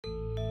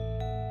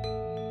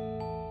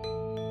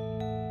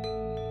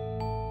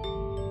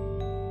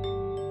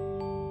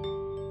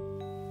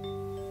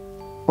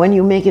When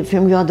you make a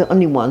film, you are the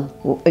only one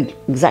who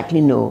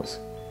exactly knows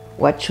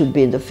what should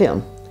be in the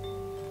film.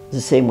 The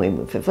same way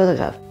with a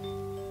photograph.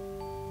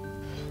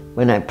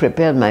 When I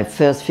prepared my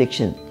first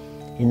fiction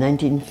in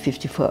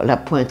 1954, La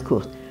Pointe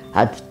Courte,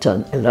 I had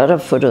done a lot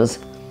of photos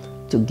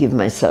to give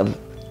myself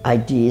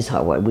ideas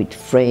how I would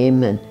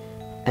frame and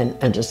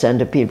understand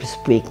the people,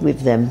 speak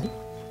with them,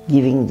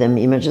 giving them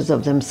images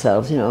of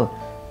themselves, you know.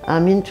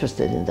 I'm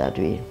interested in that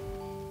way.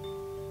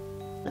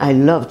 I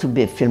love to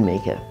be a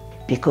filmmaker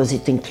because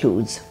it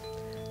includes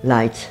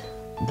light,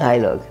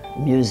 dialogue,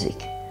 music,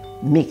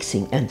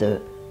 mixing, and the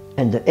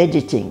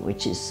editing,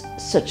 which is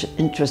such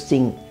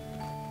interesting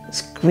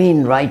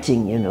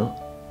screenwriting, you know.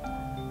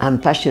 I'm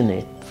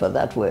passionate for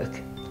that work.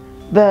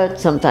 But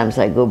sometimes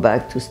I go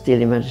back to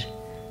still image,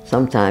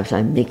 sometimes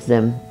I mix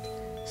them,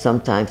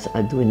 sometimes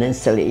I do an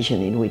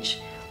installation in which,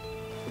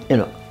 you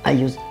know, I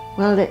use,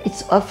 well,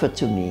 it's offered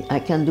to me. I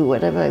can do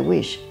whatever I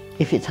wish.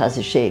 If it has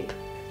a shape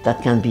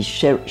that can be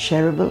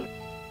shareable,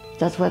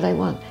 that's what I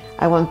want.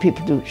 I want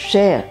people to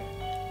share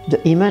the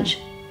image,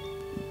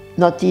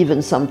 not even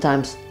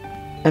sometimes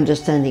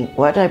understanding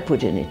what I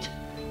put in it.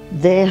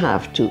 They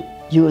have to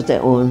use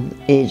their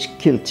own age,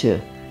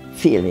 culture,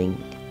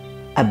 feeling,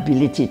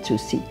 ability to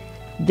see.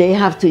 They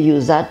have to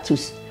use that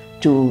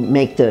to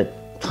make the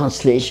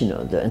translation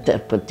or the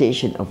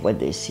interpretation of what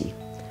they see.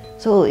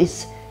 So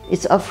it's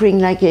offering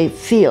like a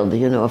field,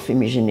 you know, of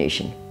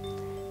imagination.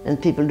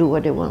 And people do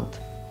what they want.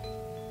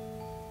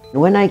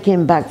 When I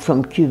came back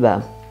from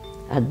Cuba,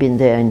 I'd been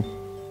there in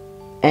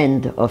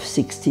end of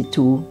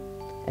 62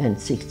 and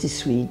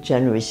 63,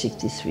 January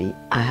 63,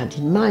 I had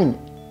in mind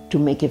to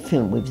make a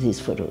film with these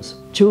photos.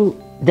 To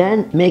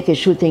then make a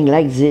shooting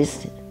like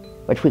this,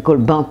 what we call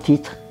banc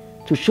titre,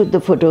 to shoot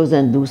the photos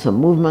and do some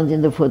movement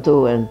in the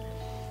photo and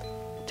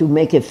to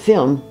make a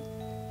film.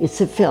 It's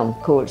a film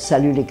called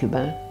Salut les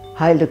Cubains,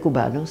 Hail the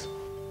Cubanos.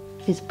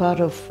 It's part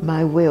of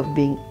my way of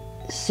being,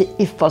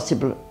 if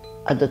possible,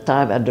 at the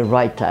time, at the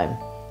right time.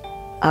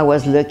 I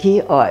was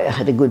lucky, or I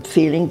had a good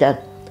feeling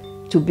that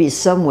to be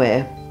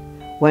somewhere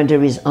when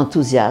there is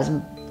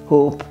enthusiasm,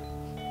 hope,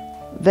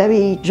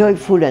 very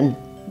joyful and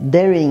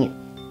daring.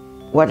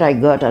 What I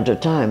got at the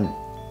time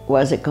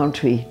was a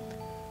country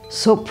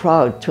so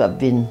proud to have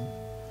been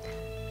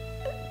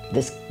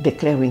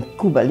declaring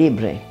Cuba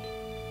Libre,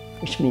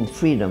 which means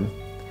freedom,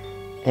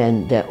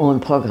 and their own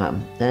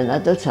program. And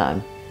at the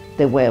time,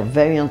 they were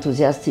very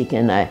enthusiastic,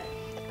 and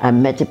I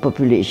met a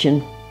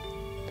population,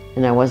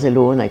 and I was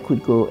alone. I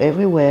could go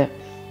everywhere.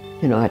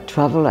 You know, I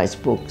traveled, I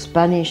spoke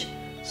Spanish,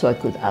 so I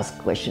could ask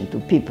questions to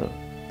people.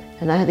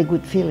 And I had a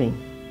good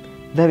feeling,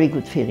 very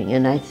good feeling,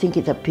 and I think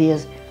it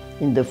appears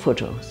in the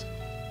photos.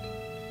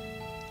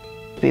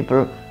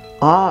 People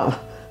are,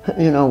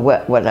 you know,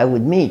 what I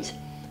would meet.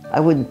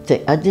 I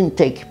didn't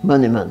take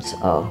monuments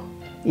or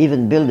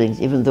even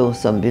buildings, even though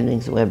some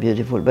buildings were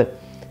beautiful, but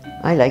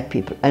I like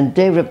people, and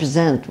they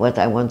represent what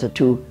I wanted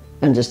to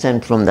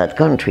understand from that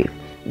country.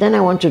 Then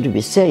I wanted to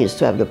be serious,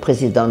 to have the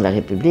Président de la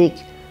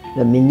République,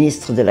 le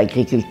Ministre de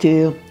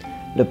l'Agriculture,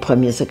 le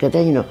Premier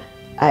Secrétaire, you know.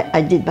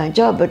 I did my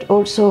job, but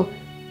also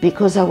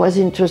because I was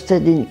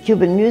interested in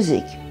Cuban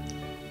music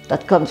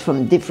that comes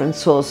from different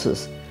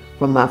sources,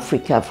 from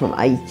Africa, from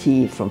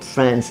Haiti, from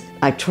France.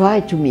 I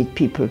tried to meet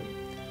people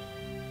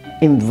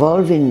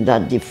involved in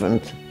that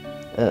different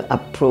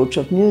approach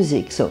of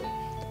music. So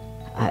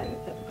I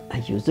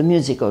use the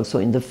music also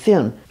in the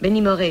film.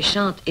 Benny Moré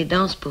chante et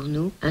danse pour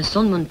nous un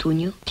son de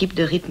montuño, type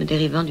de rythme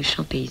dérivant du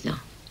chant paysan.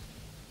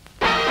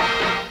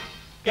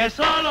 Que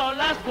solo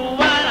las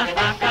cubanas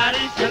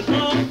acarician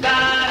su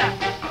cara,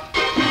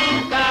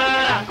 su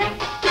cara,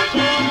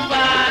 su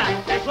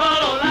cara. Que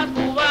solo las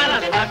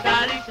cubanas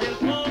acarician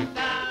su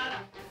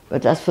cara.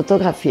 But as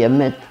photography, I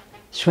met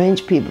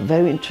strange people,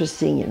 very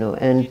interesting, you know,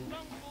 and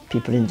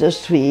people in the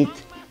street.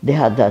 They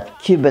had that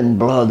Cuban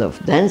blood of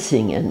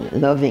dancing and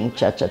loving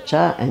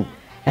cha-cha-cha and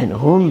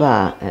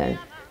rumba and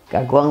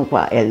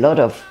caguanqua, a lot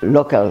of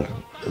local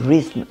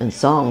rhythm and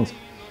songs,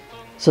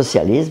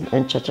 socialism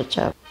and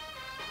cha-cha-cha.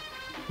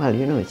 Well,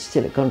 you know, it's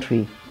still a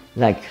country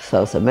like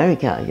South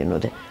America, you know,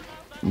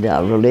 they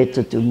are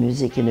related to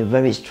music in a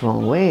very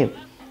strong way.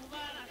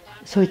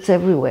 So it's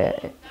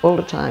everywhere, all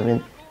the time,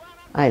 and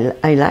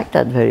I like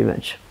that very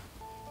much.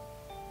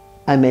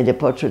 I made a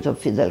portrait of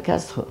Fidel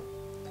Castro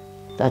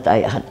that I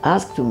had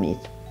asked to meet,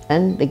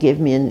 and they gave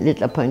me a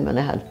little appointment.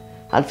 I had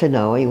half an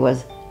hour. He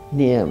was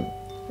near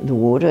the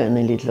water in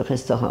a little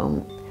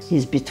restaurant.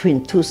 He's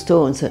between two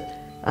stones.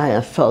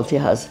 I felt he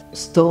has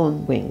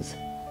stone wings.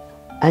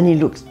 And he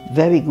looked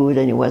very good,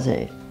 and he was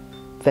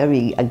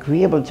very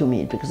agreeable to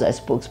me because I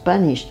spoke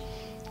Spanish,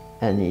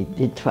 and he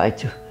did try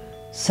to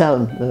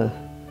sell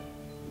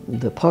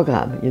the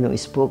program. You know, he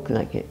spoke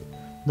like a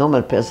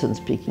normal person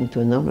speaking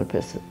to a normal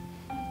person.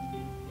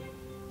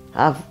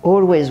 I've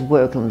always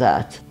worked on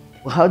that.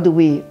 How do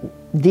we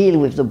deal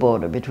with the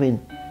border between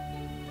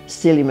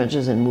still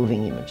images and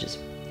moving images?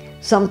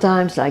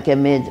 Sometimes, like I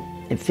made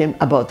a film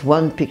about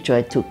one picture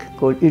I took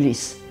called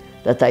Ulysse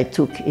that I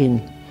took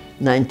in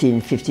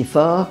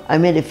 1954. I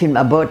made a film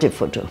about a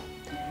photo.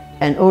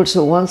 And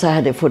also once I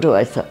had a photo,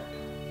 I thought,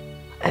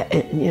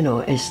 you know,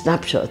 a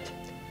snapshot.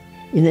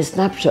 In a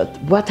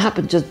snapshot, what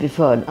happened just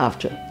before and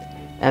after.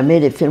 I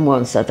made a film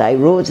once that I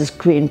wrote a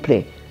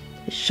screenplay,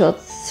 a short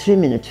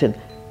 3-minute film,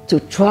 to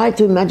try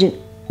to imagine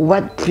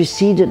what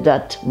preceded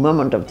that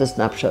moment of the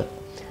snapshot.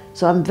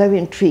 So I'm very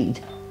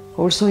intrigued.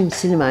 Also in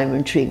cinema I'm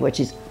intrigued what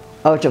is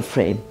out of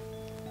frame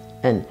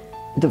and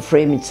the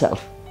frame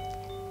itself.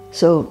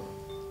 So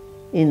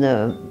in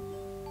a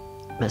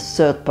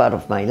third part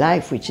of my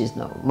life, which is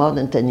now more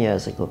than 10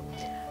 years ago,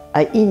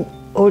 I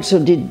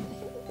also did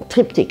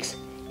triptychs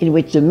in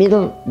which the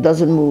middle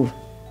doesn't move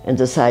and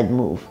the side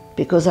move,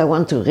 because I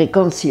want to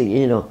reconcile,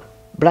 you know,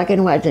 black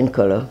and white and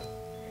color,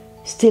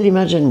 still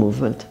image and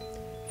movement,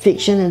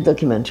 fiction and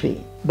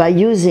documentary. By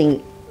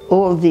using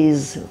all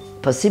these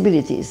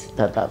possibilities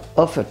that are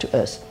offered to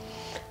us,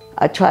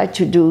 I try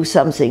to do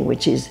something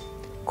which is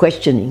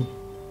questioning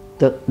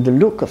the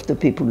look of the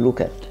people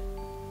look at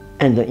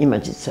and the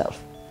image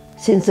itself.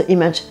 Since the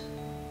image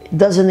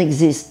doesn't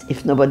exist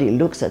if nobody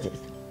looks at it.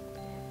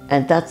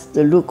 And that's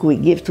the look we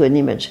give to an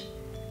image.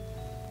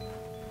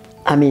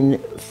 I mean,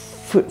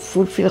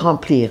 fulfill,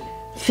 remplir,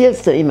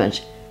 fills the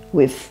image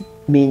with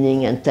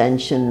meaning,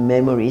 intention,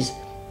 memories.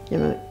 You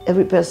know,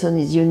 every person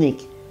is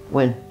unique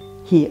when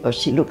he or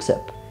she looks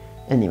up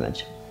an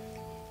image.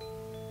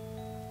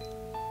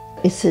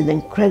 It's an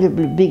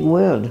incredibly big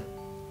world,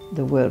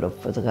 the world of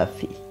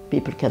photography.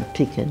 People can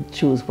pick and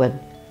choose what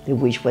they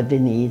wish, what they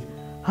need,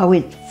 how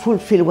it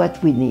fulfills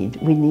what we need.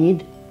 We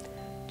need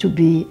to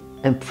be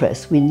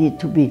impressed. We need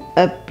to be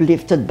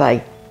uplifted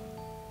by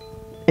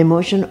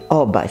emotion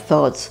or by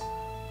thoughts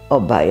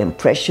or by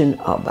impression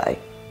or by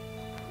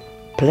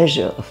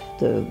pleasure of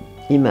the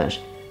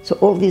image. So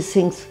all these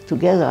things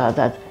together are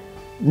that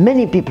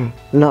many people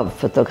love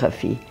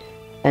photography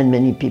and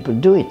many people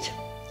do it.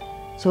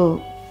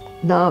 So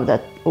now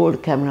that all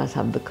cameras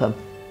have become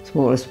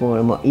smaller,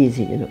 smaller, more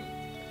easy, you know.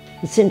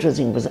 It's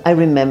interesting because I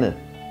remember,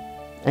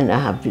 and I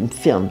have been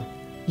filmed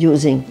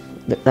using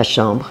la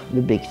chambre,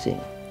 the big thing,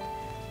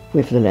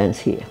 with the lens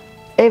here.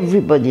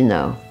 Everybody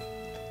now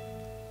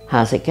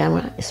has a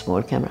camera, a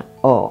small camera,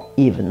 or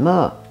even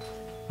more,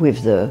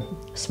 with the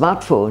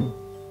smartphone.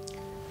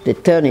 They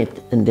turn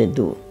it and they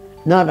do,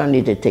 not only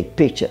they take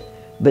picture,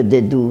 but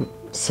they do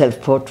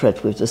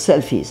self-portrait with the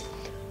selfies.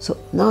 So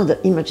now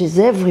the image is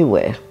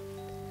everywhere.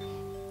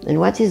 And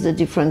what is the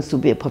difference to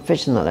be a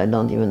professional? I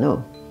don't even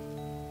know.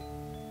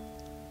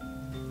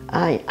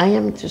 I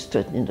am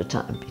interested in the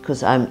time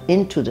because I'm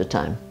into the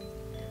time.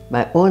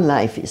 My own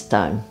life is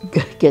time,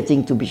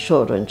 getting to be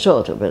shorter and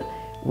shorter, but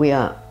we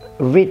are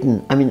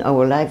written, I mean,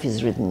 our life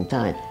is written in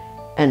time.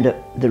 And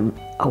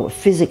our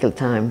physical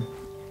time,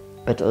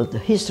 but also the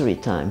history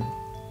time,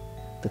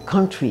 the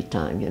country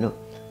time, you know,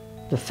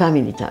 the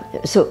family time.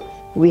 So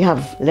we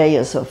have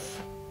layers of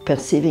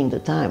perceiving the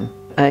time.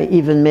 I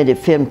even made a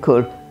film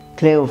called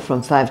Cleo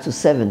from 5 to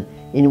 7,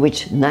 in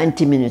which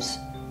 90 minutes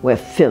were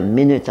filmed,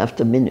 minute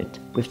after minute.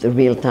 With the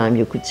real time,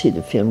 you could see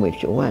the film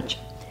with your watch.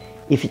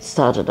 If it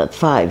started at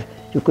 5,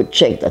 you could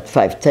check that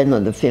 5:10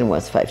 on the film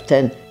was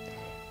 5:10.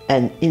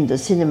 And in the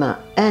cinema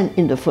and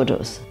in the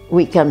photos,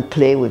 we can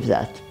play with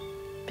that.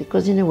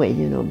 Because in a way,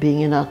 you know,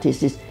 being an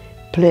artist is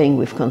playing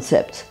with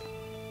concepts,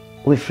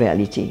 with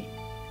reality,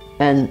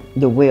 and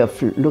the way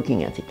of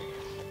looking at it.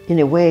 In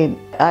a way,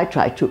 I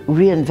try to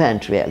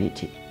reinvent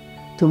reality,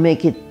 to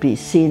make it be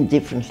seen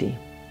differently.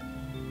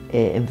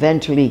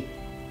 Eventually,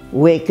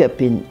 wake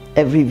up in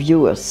every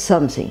viewer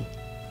something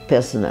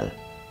personal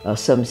or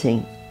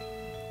something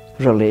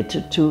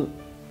related to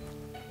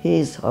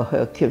his or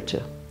her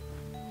culture.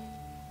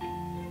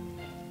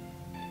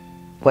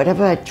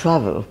 Wherever I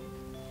travel,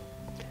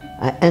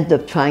 I end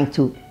up trying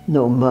to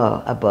know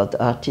more about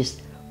the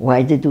artists,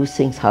 why they do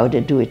things, how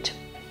they do it.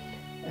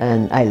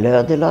 And I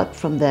learned a lot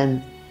from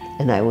them,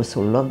 and I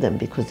also love them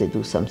because they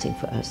do something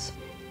for us.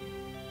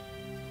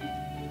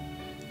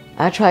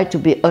 I try to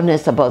be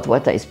honest about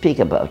what I speak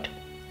about,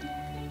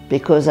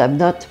 because I'm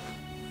not,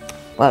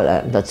 well,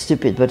 I'm not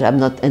stupid, but I'm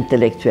not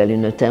intellectual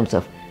in the terms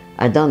of,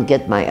 I don't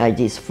get my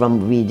ideas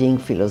from reading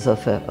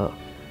philosopher or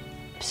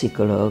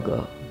psychologue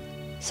or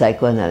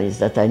psychoanalyst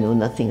that I know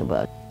nothing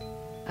about.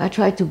 I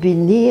try to be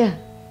near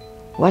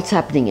what's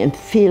happening and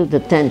feel the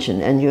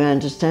tension. And you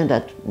understand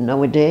that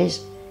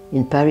nowadays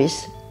in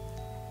Paris,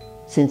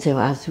 since there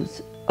was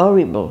this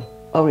horrible,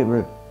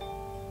 horrible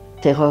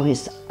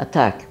terrorist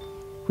attack,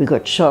 we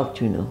got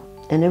shocked, you know.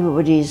 And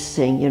everybody is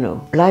saying, you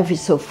know, life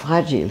is so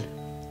fragile.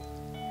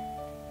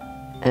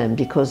 And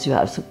because you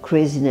have some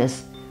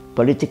craziness,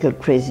 political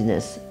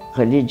craziness,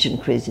 religion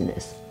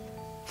craziness,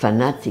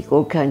 fanatic,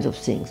 all kinds of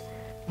things.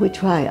 We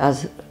try,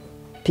 as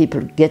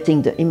people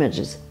getting the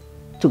images,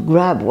 to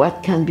grab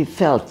what can be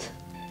felt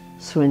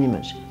through an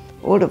image.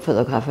 All the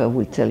photographers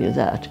will tell you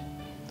that.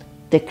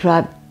 They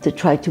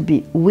try to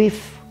be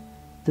with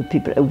the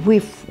people,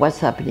 with what's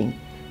happening,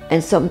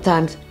 and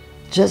sometimes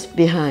just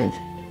behind.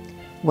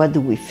 What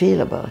do we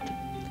feel about?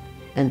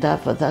 And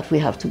for that we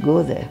have to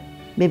go there.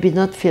 Maybe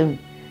not film,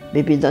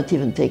 maybe not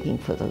even taking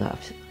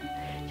photographs.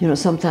 You know,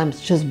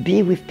 sometimes just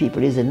be with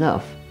people is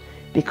enough,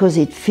 because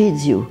it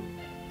feeds you,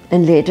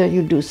 and later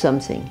you do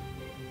something.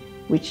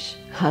 which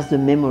has the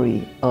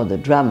memory or the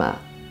drama,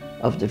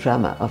 of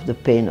the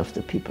pain of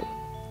the people.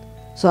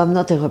 So I'm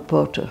not a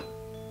reporter.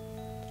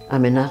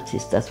 I'm an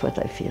artist, that's what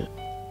I feel.